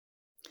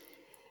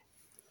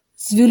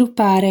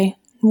Sviluppare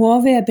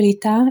nuove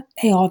abilità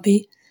e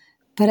hobby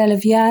per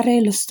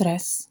alleviare lo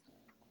stress.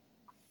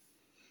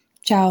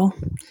 Ciao,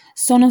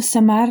 sono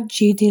Samar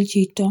G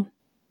dall'Egitto.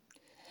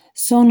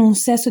 Sono un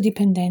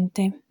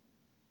sessodipendente.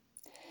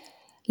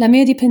 La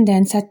mia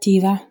dipendenza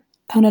attiva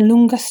ha una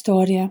lunga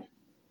storia.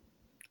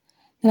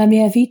 Nella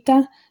mia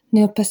vita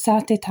ne ho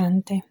passate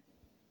tante.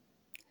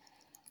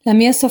 La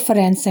mia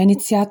sofferenza è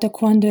iniziata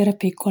quando ero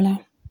piccola.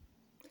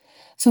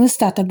 Sono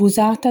stata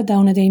abusata da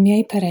uno dei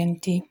miei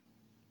parenti.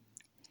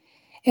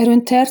 Ero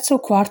in terza o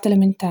quarta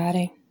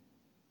elementare.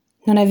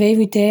 Non avevo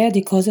idea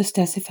di cosa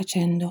stesse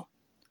facendo.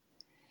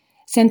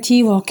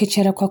 Sentivo che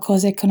c'era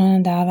qualcosa che non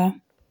andava.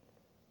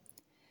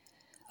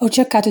 Ho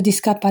cercato di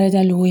scappare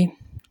da lui.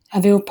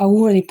 Avevo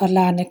paura di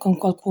parlarne con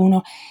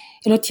qualcuno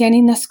e lo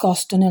tieni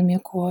nascosto nel mio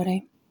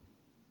cuore.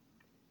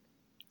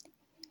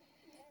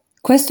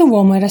 Questo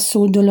uomo era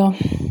subdolo.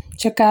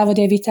 Cercavo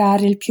di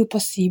evitare il più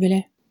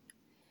possibile.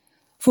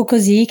 Fu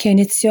così che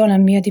iniziò la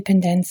mia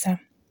dipendenza.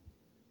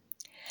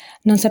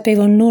 Non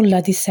sapevo nulla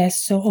di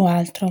sesso o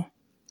altro,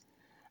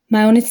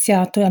 ma ho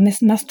iniziato a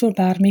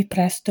masturbarmi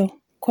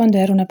presto, quando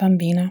ero una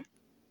bambina.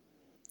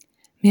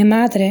 Mia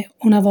madre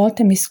una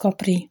volta mi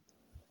scoprì.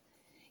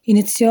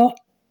 Iniziò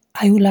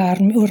a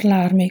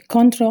urlarmi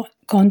contro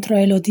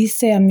e lo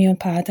disse a mio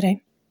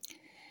padre.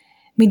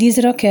 Mi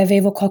dissero che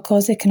avevo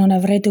qualcosa che non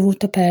avrei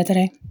dovuto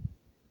perdere.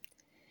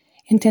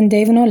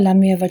 Intendevano la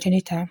mia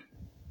virginità.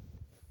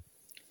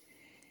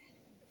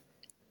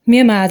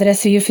 Mia madre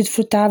si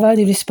rifiutava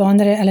di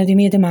rispondere alle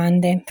mie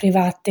domande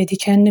private,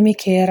 dicendomi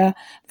che era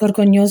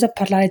vergognosa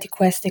parlare di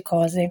queste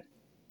cose.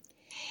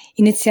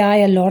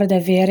 Iniziai allora ad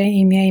avere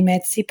i miei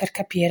mezzi per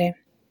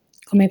capire.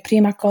 Come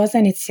prima cosa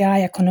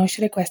iniziai a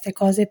conoscere queste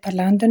cose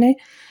parlandone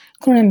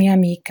con una mia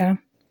amica.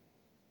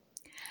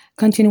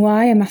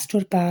 Continuai a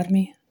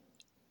masturbarmi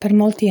per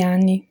molti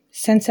anni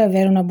senza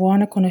avere una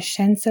buona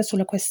conoscenza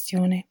sulla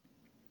questione.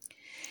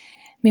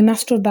 Mi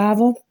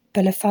masturbavo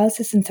per le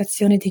false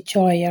sensazioni di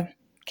gioia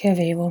che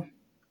avevo.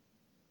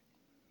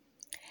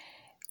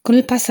 Con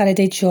il passare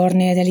dei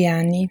giorni e degli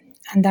anni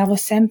andavo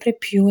sempre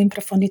più in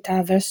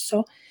profondità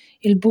verso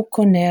il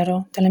buco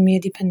nero della mia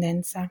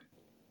dipendenza.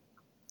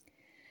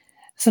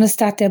 Sono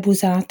stata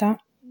abusata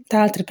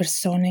da altre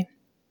persone,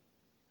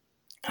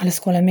 alla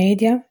scuola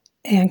media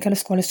e anche alla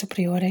scuola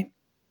superiore.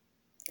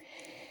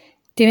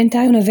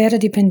 Diventai una vera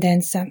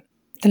dipendenza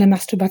dalla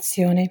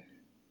masturbazione.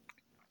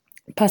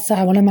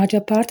 Passavo la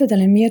maggior parte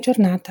della mia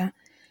giornata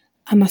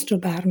a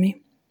masturbarmi.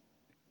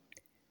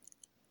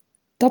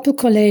 Dopo il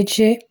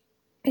collegio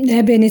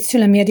ebbe inizio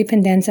la mia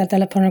dipendenza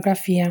dalla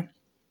pornografia.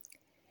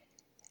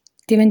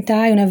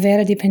 Diventai una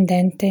vera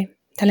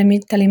dipendente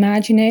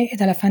dall'immagine e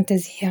dalla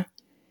fantasia.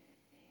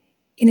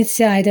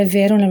 Iniziai ad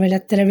avere una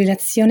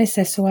relazione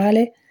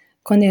sessuale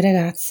con i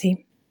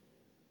ragazzi.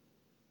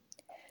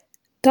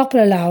 Dopo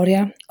la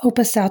laurea ho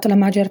passato la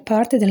maggior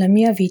parte della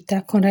mia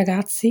vita con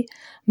ragazzi,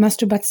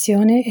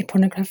 masturbazione e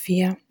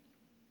pornografia.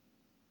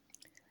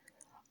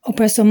 Ho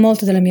perso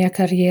molto della mia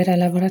carriera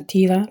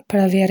lavorativa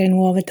per avere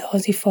nuove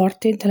dosi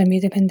forti della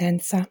mia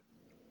dipendenza.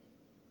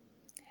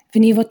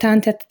 Venivo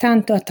tanto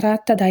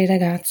attratta dai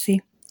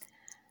ragazzi.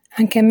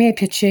 Anche a me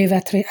piaceva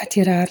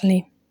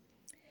attirarli.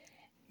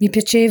 Mi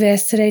piaceva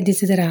essere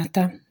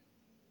desiderata.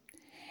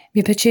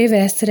 Mi piaceva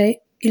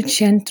essere il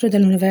centro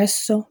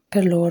dell'universo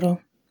per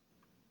loro.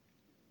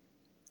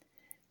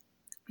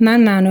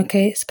 Man mano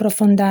che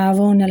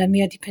sprofondavo nella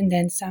mia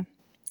dipendenza,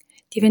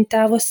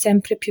 diventavo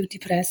sempre più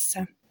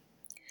depressa.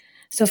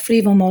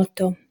 Soffrivo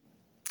molto.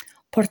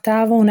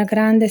 Portavo un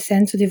grande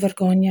senso di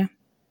vergogna.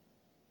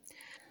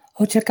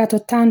 Ho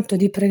cercato tanto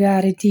di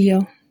pregare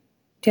Dio,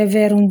 di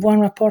avere un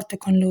buon rapporto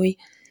con Lui,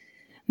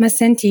 ma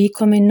sentii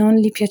come non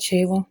gli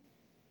piacevo.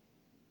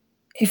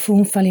 E fu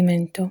un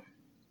fallimento.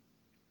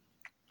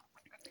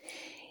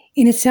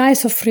 Iniziai a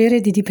soffrire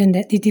di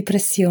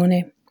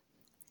depressione.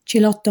 Ci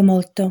lotto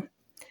molto.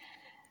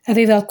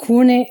 Aveva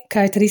alcune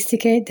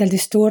caratteristiche del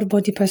disturbo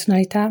di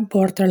personalità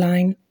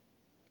borderline.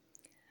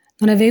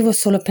 Non avevo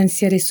solo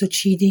pensieri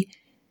suicidi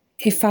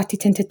e fatti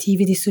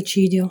tentativi di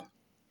suicidio,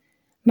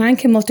 ma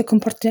anche molti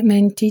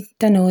comportamenti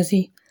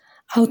dannosi,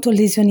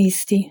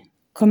 autolesionisti,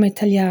 come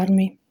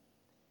tagliarmi.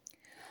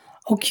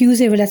 Ho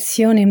chiuso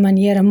relazioni in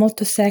maniera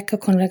molto secca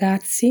con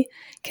ragazzi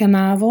che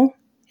amavo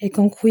e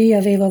con cui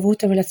avevo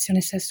avuto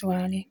relazioni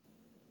sessuali.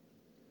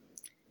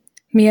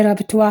 Mi ero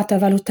abituata a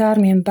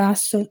valutarmi in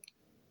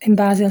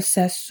base al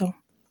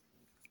sesso.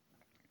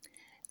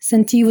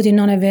 Sentivo di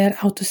non aver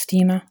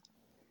autostima.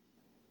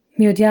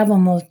 Mi odiavo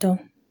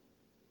molto.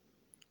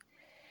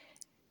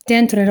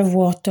 Dentro ero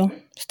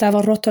vuoto,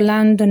 stavo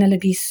rotolando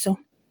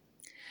nell'abisso.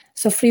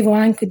 Soffrivo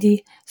anche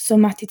di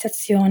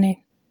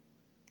somatizzazione.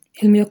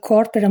 Il mio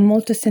corpo era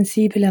molto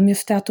sensibile al mio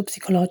stato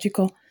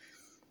psicologico.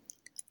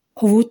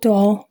 Ho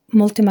avuto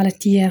molte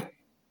malattie,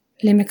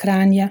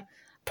 l'emicrania,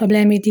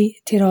 problemi di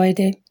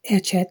tiroide,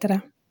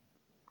 eccetera.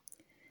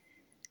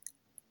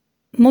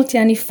 Molti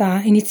anni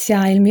fa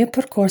iniziai il mio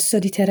percorso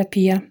di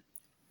terapia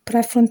per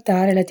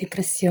affrontare la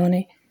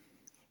depressione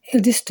e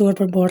il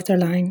disturbo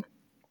borderline.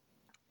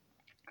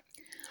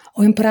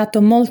 Ho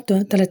imparato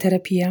molto dalla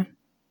terapia.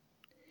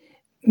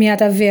 Mi ha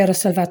davvero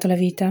salvato la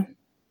vita.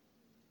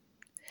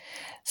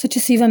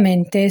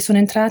 Successivamente sono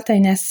entrata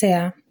in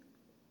SA.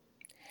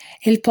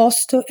 È il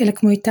posto e la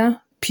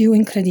comunità più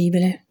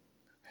incredibile.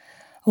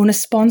 Ho una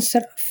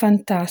sponsor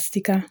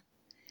fantastica.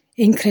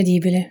 È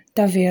incredibile,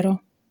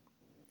 davvero.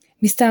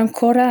 Mi sta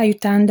ancora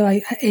aiutando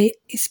e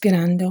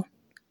ispirando.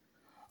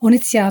 Ho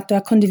iniziato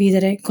a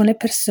condividere con le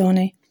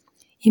persone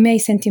i miei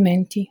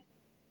sentimenti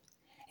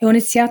e ho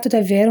iniziato ad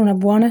avere una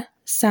buona,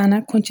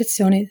 sana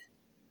concezione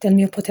del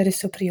mio potere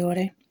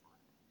superiore.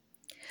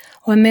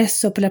 Ho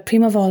ammesso per la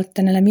prima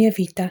volta nella mia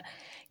vita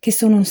che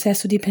sono un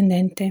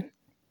sessodipendente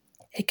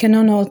e che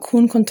non ho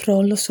alcun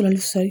controllo sulla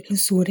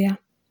lussuria.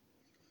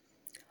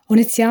 Ho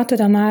iniziato ad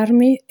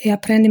amarmi e a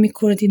prendermi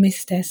cura di me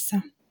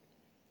stessa.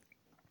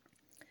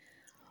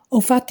 Ho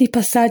fatto i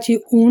passaggi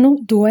 1,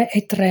 2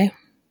 e 3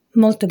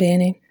 molto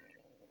bene.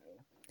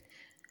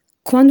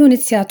 Quando ho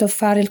iniziato a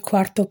fare il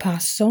quarto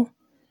passo,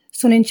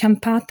 sono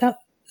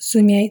inciampata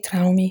sui miei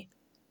traumi.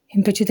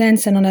 In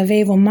precedenza non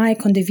avevo mai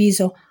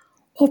condiviso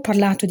o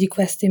parlato di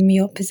questo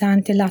mio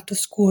pesante lato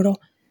oscuro,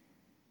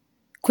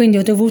 quindi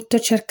ho dovuto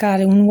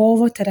cercare un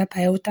nuovo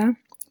terapeuta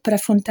per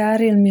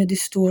affrontare il mio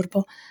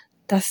disturbo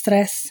da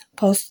stress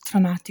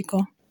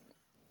post-traumatico.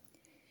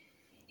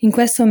 In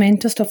questo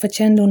momento sto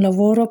facendo un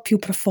lavoro più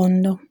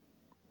profondo.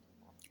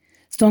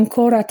 Sto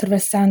ancora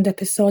attraversando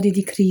episodi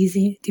di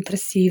crisi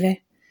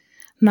depressive,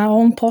 ma ho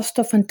un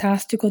posto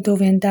fantastico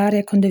dove andare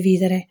a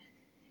condividere,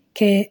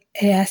 che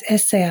è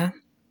SA.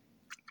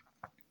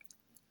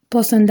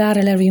 Posso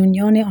andare alle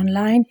riunioni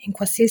online in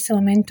qualsiasi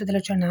momento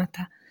della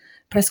giornata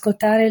per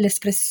ascoltare le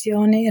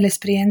espressioni e le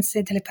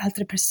esperienze delle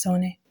altre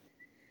persone.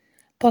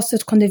 Posso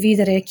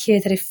condividere e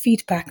chiedere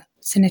feedback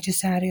se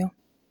necessario.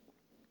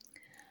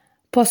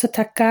 Posso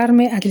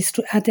attaccarmi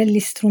a degli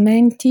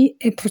strumenti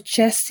e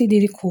processi di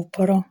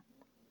recupero.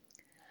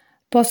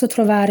 Posso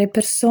trovare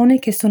persone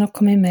che sono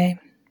come me.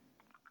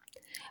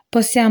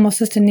 Possiamo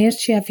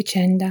sostenerci a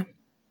vicenda.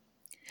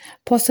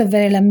 Posso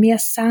avere la mia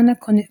sana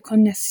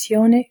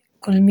connessione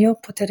con il mio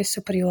potere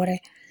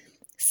superiore,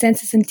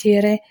 senza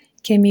sentire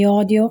che mi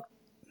odi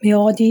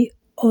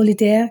o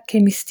l'idea che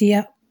mi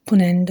stia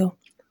punendo.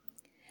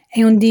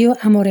 È un Dio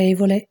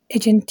amorevole e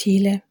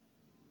gentile.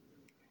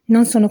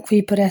 Non sono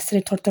qui per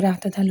essere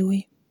torturata da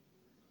Lui.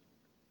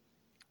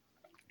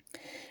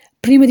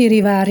 Prima di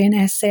arrivare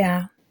in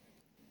SA,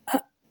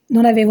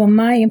 non avevo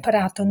mai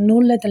imparato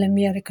nulla dalle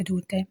mie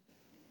ricadute.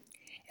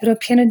 Ero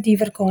piena di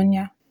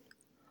vergogna,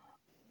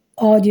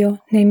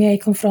 odio nei miei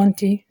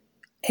confronti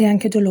e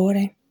anche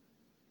dolore.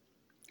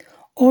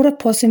 Ora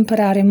posso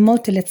imparare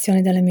molte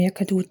lezioni dalle mie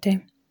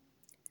cadute.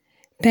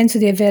 Penso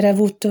di aver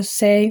avuto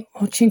 6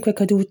 o 5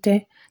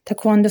 cadute da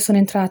quando sono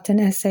entrata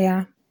in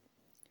SA.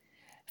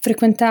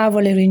 Frequentavo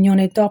le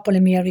riunioni dopo le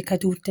mie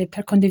ricadute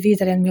per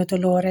condividere il mio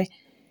dolore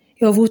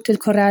e ho avuto il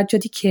coraggio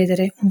di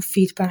chiedere un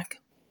feedback.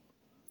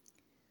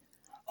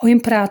 Ho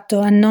imparato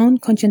a non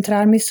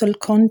concentrarmi sul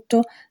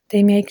conto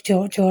dei miei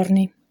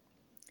giorni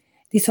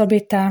di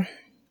sobrietà,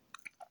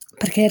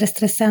 perché era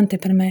stressante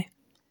per me.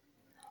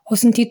 Ho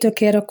sentito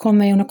che ero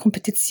come una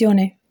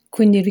competizione,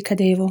 quindi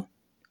ricadevo.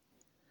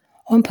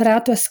 Ho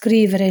imparato a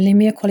scrivere le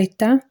mie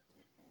qualità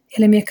e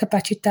le mie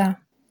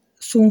capacità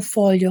su un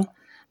foglio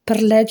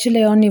per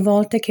leggerle ogni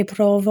volta che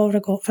provo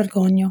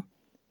vergogna.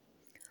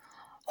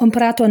 Ho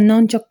imparato a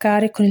non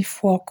giocare con il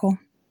fuoco,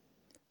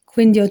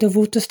 quindi ho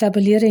dovuto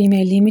stabilire i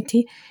miei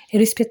limiti e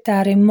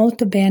rispettare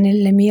molto bene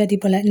le mie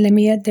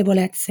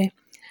debolezze,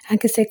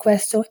 anche se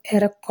questo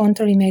era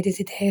contro i miei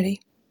desideri.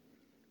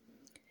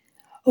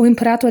 Ho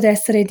imparato ad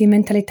essere di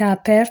mentalità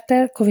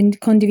aperta,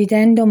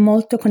 condividendo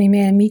molto con i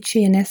miei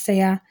amici in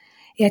SA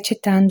e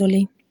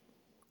accettandoli.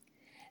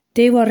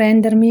 Devo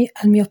arrendermi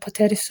al mio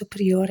potere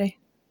superiore,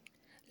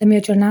 la mia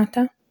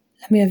giornata,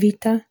 la mia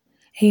vita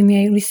e i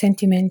miei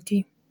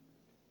risentimenti.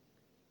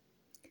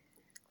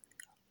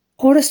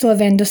 Ora sto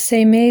avendo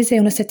 6 mesi e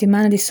una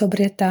settimana di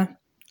sobrietà,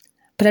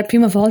 per la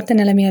prima volta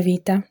nella mia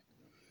vita.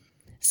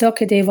 So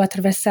che devo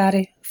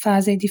attraversare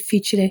fasi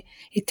difficili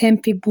e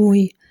tempi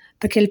bui,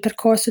 perché il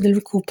percorso del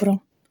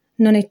recupero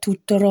non è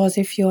tutto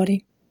rose e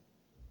fiori.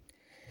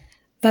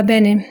 Va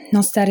bene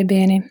non stare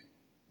bene,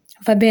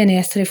 va bene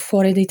essere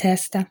fuori di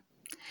testa,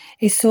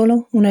 è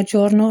solo un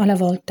giorno alla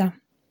volta.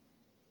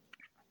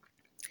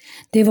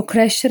 Devo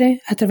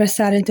crescere,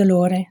 attraversare il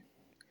dolore.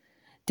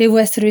 Devo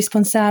essere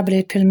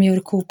responsabile per il mio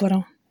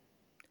recupero.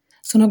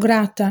 Sono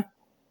grata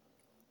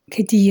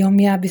che Dio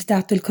mi abbia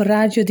dato il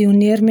coraggio di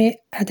unirmi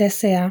ad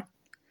SA.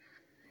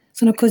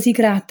 Sono così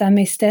grata a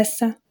me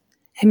stessa,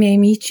 ai miei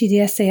amici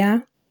di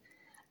SA,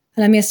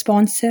 alla mia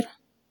sponsor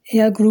e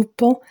al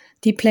gruppo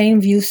di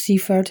Plainview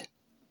Seaford.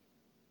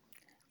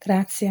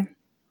 Grazie.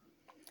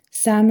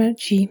 Samar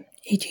G,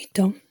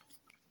 Egitto.